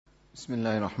بسم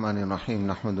الله الرحمن الرحيم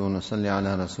نحمده ونصلي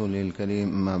على رسوله الكريم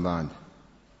أما بعد.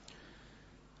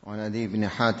 وعن عدي بن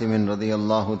حاتم رضي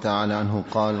الله تعالى عنه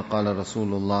قال قال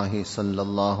رسول الله صلى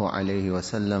الله عليه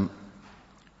وسلم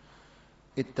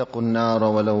اتقوا النار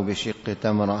ولو بشق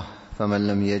تمرة فمن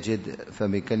لم يجد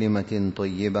فبكلمة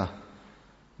طيبة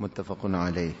متفق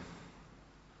عليه.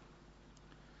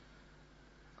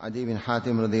 Adi bin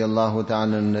Hatim radiallahu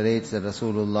ta'ala narrates that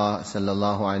Rasulullah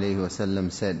sallallahu alayhi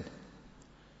wasallam said,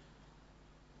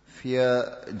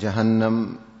 fear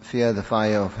Jahannam, fear the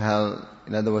fire of hell.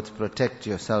 In other words, protect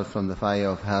yourself from the fire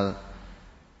of hell,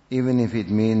 even if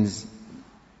it means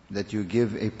that you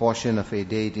give a portion of a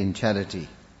date in charity.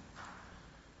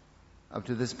 Up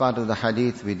to this part of the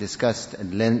hadith we discussed at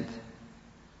length.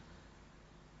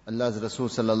 Allah's Rasul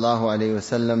sallallahu alayhi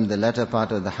wasallam, the latter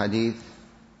part of the hadith,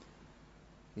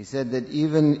 he said that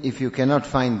even if you cannot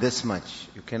find this much,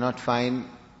 you cannot find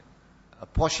a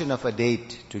portion of a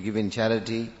date to give in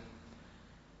charity,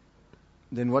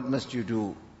 then what must you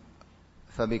do?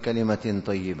 فَبِكَلِمَةٍ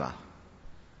طَيِّبَةٍ.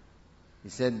 He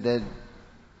said that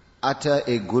utter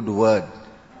a good word,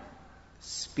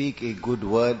 speak a good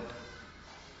word,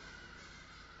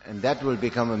 and that will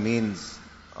become a means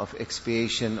of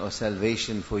expiation or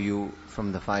salvation for you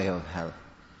from the fire of hell.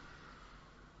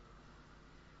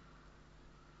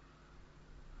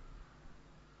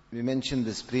 We mentioned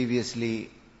this previously.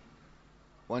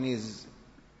 One is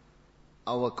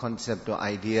our concept or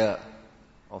idea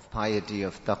of piety,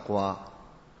 of taqwa,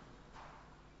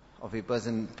 of a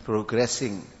person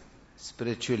progressing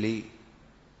spiritually.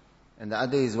 And the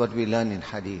other is what we learn in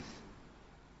hadith,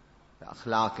 the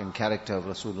akhlaq and character of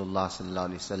Rasulullah sallallahu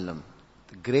alaihi wasallam.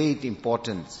 The great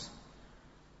importance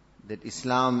that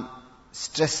Islam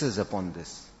stresses upon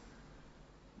this,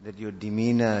 that your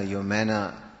demeanor, your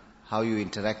manner, how you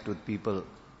interact with people,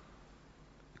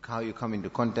 how you come into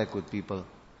contact with people.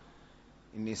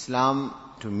 In Islam,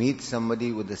 to meet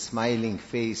somebody with a smiling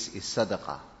face is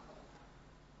sadaqah.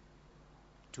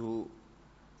 To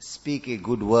speak a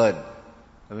good word.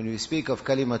 When we speak of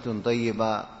kalimatun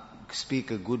tayyibah,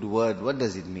 speak a good word, what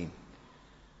does it mean?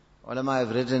 Ulama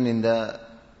have written in the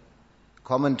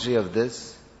commentary of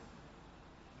this,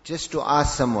 just to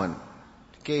ask someone,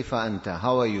 Kayfa anta,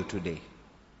 how are you today?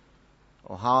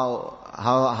 Or how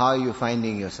are you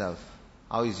finding yourself?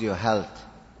 How is your health?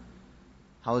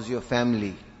 How is your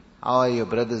family? How are your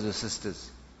brothers or sisters?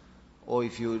 Or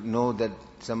if you know that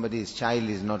somebody's child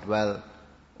is not well,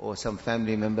 or some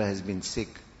family member has been sick,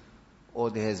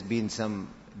 or there has been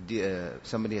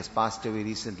somebody has passed away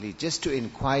recently, just to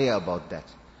inquire about that.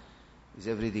 Is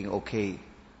everything okay?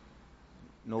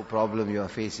 No problem you are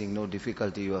facing, no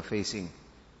difficulty you are facing.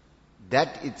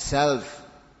 That itself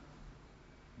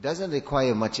doesn't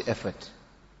require much effort.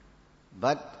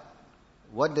 But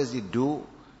what does it do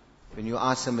when you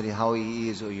ask somebody how he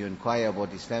is, or you inquire about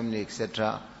his family,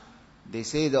 etc.? They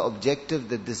say the objective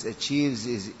that this achieves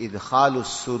is idkhalus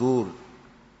surur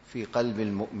fi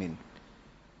qalbil mu'min.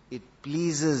 It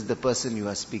pleases the person you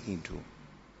are speaking to.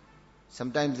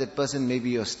 Sometimes that person may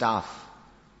be your staff.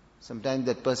 Sometimes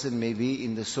that person may be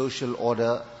in the social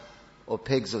order or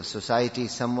pegs of society,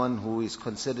 someone who is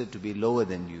considered to be lower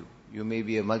than you. You may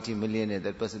be a multi-millionaire,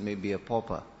 that person may be a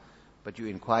pauper. But you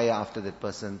inquire after that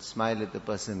person, smile at the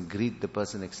person, greet the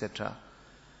person, etc.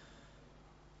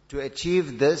 To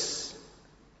achieve this,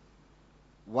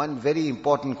 one very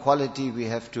important quality we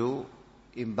have to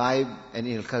imbibe and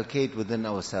inculcate within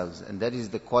ourselves, and that is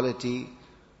the quality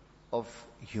of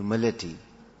humility.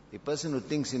 A person who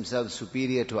thinks himself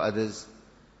superior to others,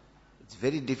 it's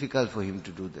very difficult for him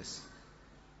to do this.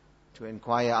 To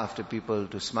inquire after people,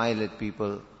 to smile at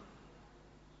people,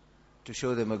 to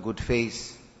show them a good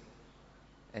face.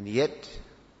 And yet,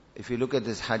 if you look at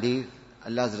this hadith,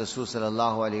 Allah's Rasul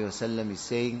sallallahu alayhi wasallam is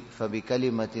saying,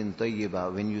 فَبِكَلِمَةٍ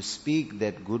طَيِّبَةٍ. When you speak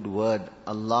that good word,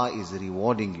 Allah is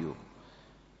rewarding you.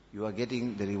 You are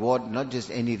getting the reward, not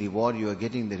just any reward, you are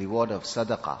getting the reward of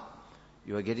sadaqah.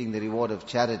 You are getting the reward of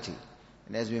charity.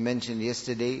 And as we mentioned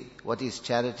yesterday, what is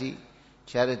charity?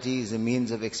 Charity is a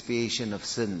means of expiation of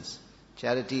sins.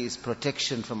 Charity is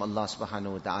protection from Allah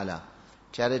subhanahu wa ta'ala.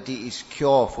 Charity is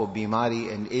cure for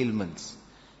bimari and ailments.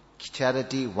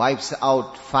 Charity wipes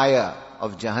out fire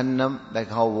of Jahannam like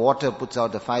how water puts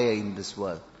out a fire in this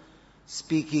world.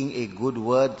 Speaking a good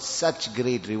word, such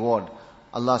great reward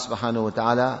Allah subhanahu wa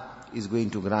ta'ala is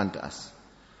going to grant us.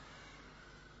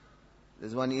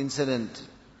 There's one incident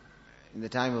in the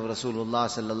time of Rasulullah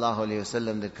sallallahu alayhi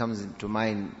wasallam that comes into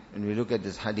mind when we look at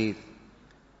this hadith.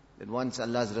 That once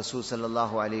Allah's Rasul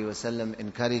sallallahu alayhi wasallam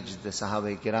encouraged the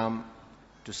Sahaba kiram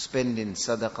to spend in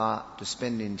sadaqah, to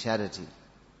spend in charity.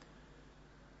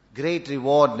 great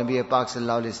reward. Nabi Pak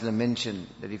sallallahu alaihi wasallam mentioned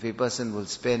that if a person will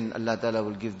spend, Allah Ta'ala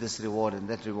will give this reward and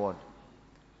that reward.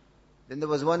 Then there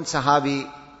was one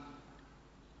Sahabi,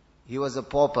 he was a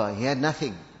pauper, he had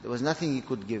nothing. There was nothing he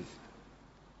could give.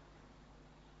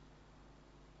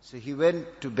 So he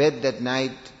went to bed that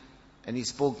night and he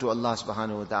spoke to Allah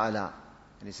subhanahu wa ta'ala.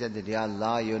 And he said that, Ya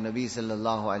Allah, your Nabi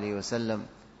sallallahu alayhi wasallam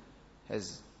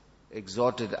has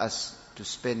exhorted us to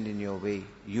spend in your way.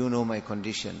 You know my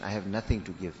condition. I have nothing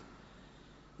to give.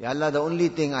 Ya Allah, the only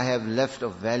thing I have left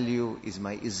of value is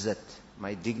my izzat,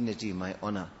 my dignity, my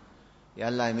honor. Ya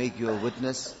Allah, I make you a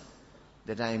witness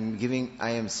that I am giving,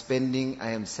 I am spending,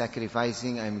 I am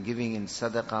sacrificing, I am giving in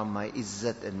sadaqah my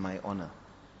izzat and my honor.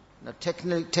 Now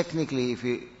technically, if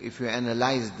you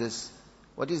analyze this,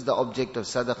 what is the object of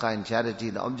sadaqah and charity?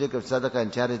 The object of sadaqah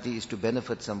and charity is to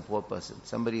benefit some poor person.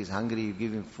 Somebody is hungry, you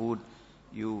give him food,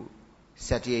 you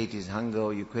satiate his hunger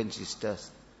or you quench his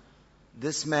thirst.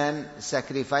 This man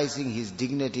sacrificing his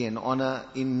dignity and honor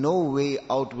in no way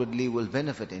outwardly will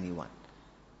benefit anyone.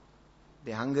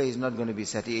 The hunger is not going to be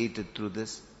satiated through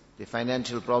this. The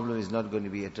financial problem is not going to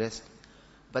be addressed.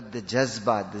 But the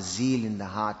jazba, the zeal in the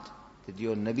heart, that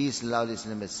your Nabi sallallahu alaihi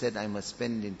wasallam has said, I must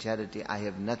spend in charity. I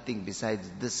have nothing besides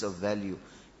this of value.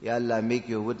 Ya Allah, make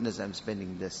your witness, I'm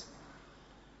spending this.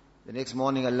 The next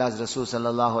morning, Allah's Rasul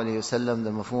sallallahu alaihi wasallam,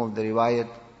 the mafhum of the riwayat,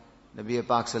 Nabi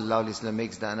Pak sallallahu alaihi wasallam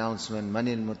makes the announcement,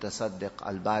 Manil mutasaddiq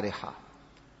al-bariha.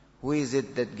 Who is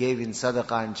it that gave in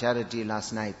sadaqah and charity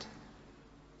last night?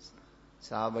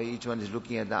 Sahaba, each one is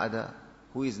looking at the other.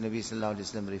 Who is Nabi sallallahu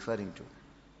alaihi wasallam referring to?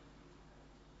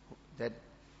 That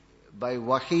by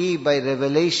wahi, by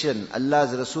revelation,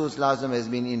 Allah's Rasul sallallahu alaihi wasallam has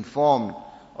been informed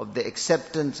of the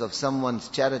acceptance of someone's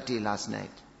charity last night.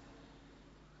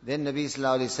 Then Nabi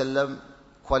sallallahu alaihi wasallam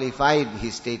qualified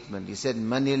his statement. He said,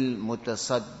 Manil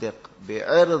mutasaddiq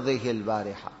bi'irdihi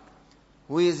al-bariha.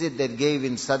 Who is it that gave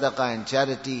in sadaqah and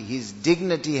charity his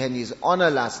dignity and his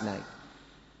honor last night?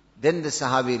 Then the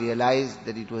Sahabi realized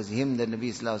that it was him that Nabi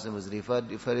sallallahu alaihi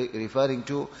wasallam was referring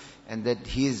to, and that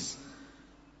his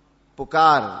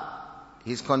pukar,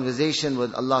 his conversation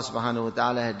with Allah subhanahu wa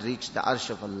ta'ala had reached the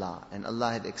arsh of Allah, and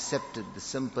Allah had accepted the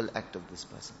simple act of this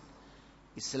person.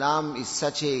 Islam is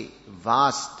such a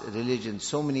vast religion,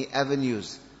 so many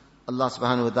avenues Allah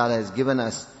subhanahu wa ta'ala has given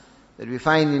us, that we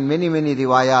find in many, many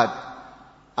riwayat,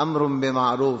 Amrun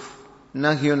bima'roof,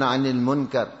 Nahyun anil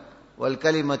munkar, wal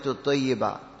kalimatu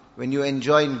tayyiba. When you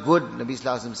enjoin good, Nabi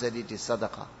sallallahu alaihi wasallam said it is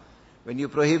sadaqah. When you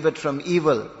prohibit from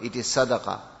evil, it is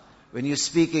sadaqah. When you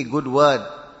speak a good word,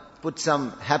 put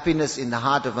some happiness in the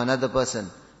heart of another person,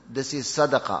 this is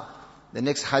sadaqah. The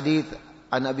next hadith,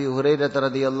 عن أبي هريرة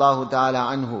رضي الله تعالى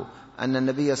عنه أن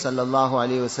النبي صلى الله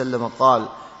عليه وسلم قال,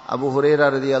 Abu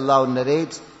Hurairah رضي الله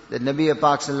narrates that Nabi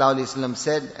Pak sallallahu alaihi wasallam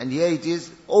said, and here it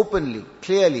is openly,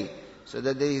 clearly, so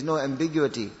that there is no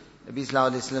ambiguity. Nabi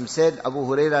sallallahu alaihi wasallam said, Abu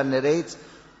Hurairah narrates,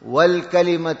 wal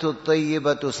kalimatu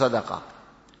tayyibatu sadaqa.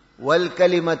 Wal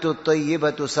kalimatu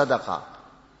tayyibatu sadaqa.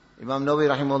 Imam Nawawi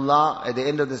rahimahullah at the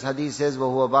end of this hadith says,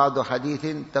 وَهُوَ بَعْضُ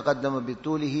حَدِيثٍ تَقَدَّمَ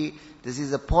بِطُولِهِ. This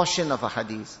is a portion of a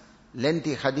hadith.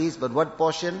 Lengthy hadith, but what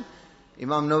portion?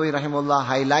 Imam Nawawi rahimahullah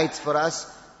highlights for us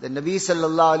that Nabi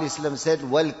sallallahu alaihi wasallam said,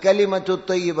 "Wal kalimatu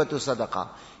tayyibatu sadaqa."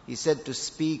 He said to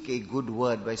speak a good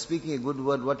word. By speaking a good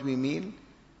word, what we mean?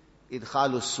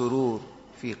 Idkhalu surur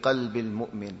fi qalbil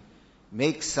mu'min.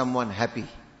 Make someone happy.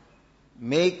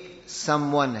 Make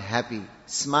someone happy.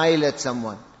 Smile at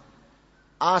someone.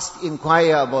 Ask,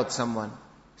 inquire about someone.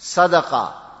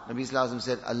 Sadaqah. Nabi sallallahu alaihi wasallam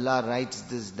said, Allah writes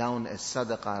this down as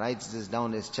sadaqah, writes this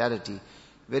down as charity.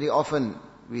 Very often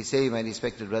we say, my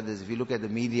respected brothers, if you look at the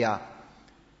media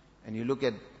and you look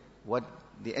at what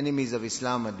the enemies of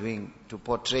Islam are doing to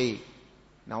portray,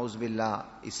 na'uz billah,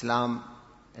 Islam,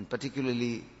 and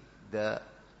particularly the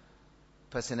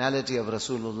personality of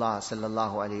Rasulullah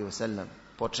sallallahu alaihi wasallam,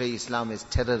 portray Islam as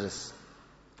terrorists,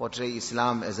 portray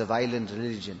Islam as a violent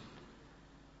religion.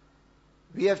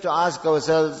 We have to ask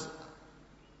ourselves,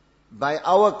 by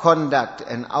our conduct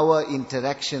and our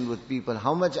interaction with people,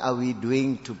 how much are we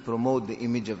doing to promote the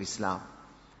image of Islam?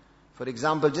 For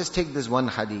example, just take this one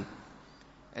hadith.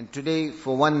 And today,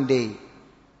 for one day,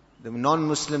 the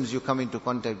non-Muslims you come into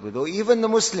contact with, or even the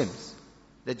Muslims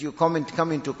that you come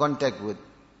into contact with,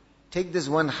 take this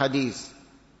one hadith.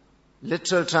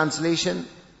 Literal translation,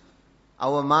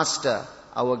 our master,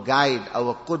 our guide,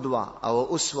 our qudwa, our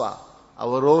uswa,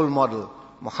 our role model,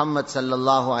 Muhammad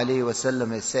sallallahu alayhi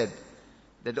wasallam has said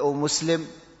that, O Muslim,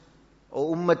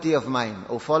 O ummati of mine,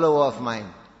 O follower of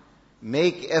mine,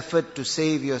 make effort to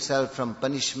save yourself from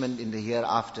punishment in the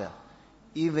hereafter,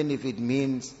 even if it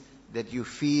means that you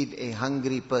feed a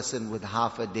hungry person with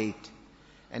half a date.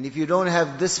 And if you don't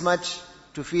have this much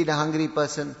to feed a hungry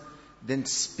person, then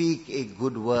speak a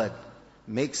good word.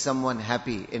 Make someone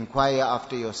happy. Inquire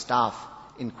after your staff.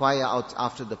 Inquire out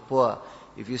after the poor.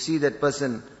 If you see that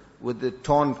person with the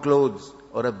torn clothes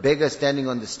or a beggar standing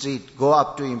on the street, go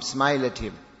up to him, smile at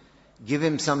him. Give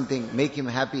him something, make him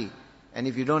happy. And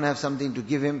if you don't have something to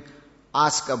give him,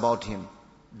 ask about him.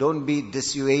 Don't be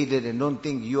dissuaded and don't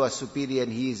think you are superior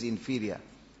and he is inferior.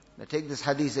 Now take this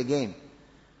hadith again.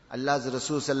 Allah's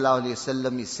Rasul sallallahu alaihi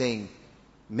wasallam is saying,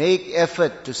 make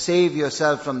effort to save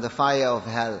yourself from the fire of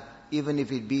hell, even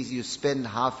if it be you spend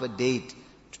half a day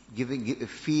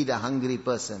feed a hungry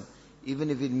person. Even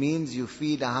if it means you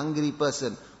feed a hungry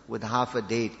person with half a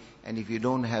date. And if you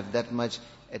don't have that much,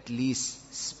 at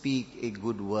least speak a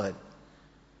good word.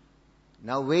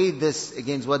 Now weigh this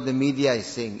against what the media is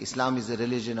saying. Islam is a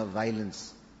religion of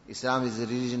violence. Islam is a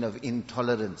religion of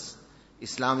intolerance.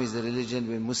 Islam is a religion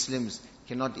where Muslims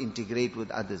cannot integrate with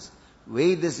others.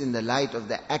 Weigh this in the light of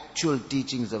the actual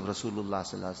teachings of Rasulullah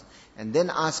sallallahu alaihi wasallam. And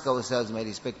then ask ourselves, my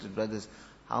respected brothers,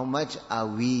 how much are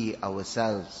we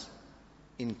ourselves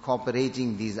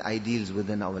incorporating these ideals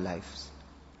within our lives?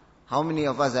 How many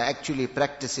of us are actually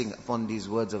practicing upon these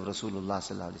words of Rasulullah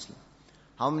sallallahu alaihi wasallam?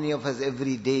 How many of us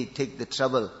every day take the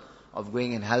trouble of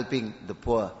going and helping the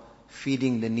poor,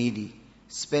 feeding the needy,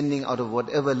 spending out of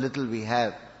whatever little we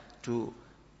have to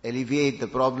alleviate the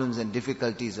problems and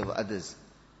difficulties of others?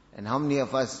 And how many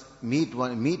of us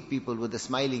meet people with a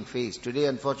smiling face? Today,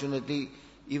 unfortunately,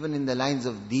 even in the lines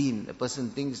of deen, a person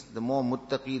thinks the more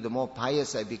muttaqi, the more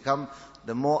pious I become,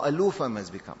 the more aloof I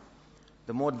must become.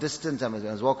 The more distant I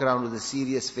must walk around with a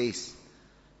serious face.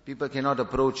 People cannot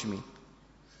approach me.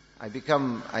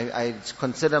 I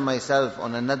consider myself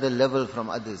on another level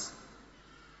from others.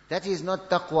 That is not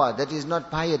taqwa, that is not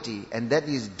piety, and that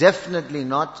is definitely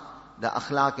not the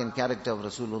akhlaq and character of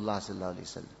Rasulullah sallallahu alaihi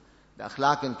wasallam. The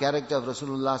akhlaq and character of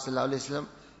Rasulullah sallallahu alaihi wasallam,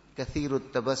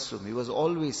 kathirut tabassum. He was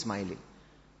always smiling.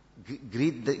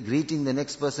 Greeting the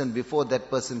next person before that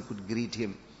person could greet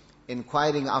him.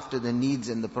 Inquiring after the needs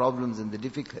and the problems and the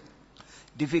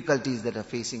difficulties that are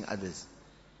facing others.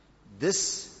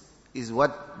 This is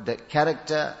what the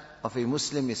character of a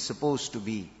Muslim is supposed to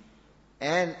be.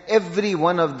 And every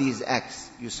one of these acts,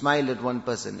 you smile at one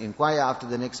person, inquire after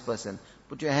the next person,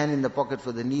 put your hand in the pocket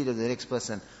for the need of the next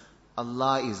person.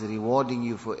 Allah is rewarding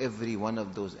you for every one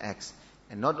of those acts.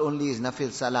 And not only is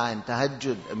nafil salah and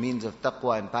tahajjud a means of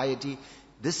taqwa and piety,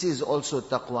 this is also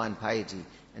taqwa and piety.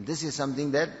 And this is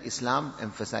something that Islam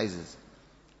emphasizes.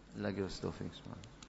 Allah give us tawfiq.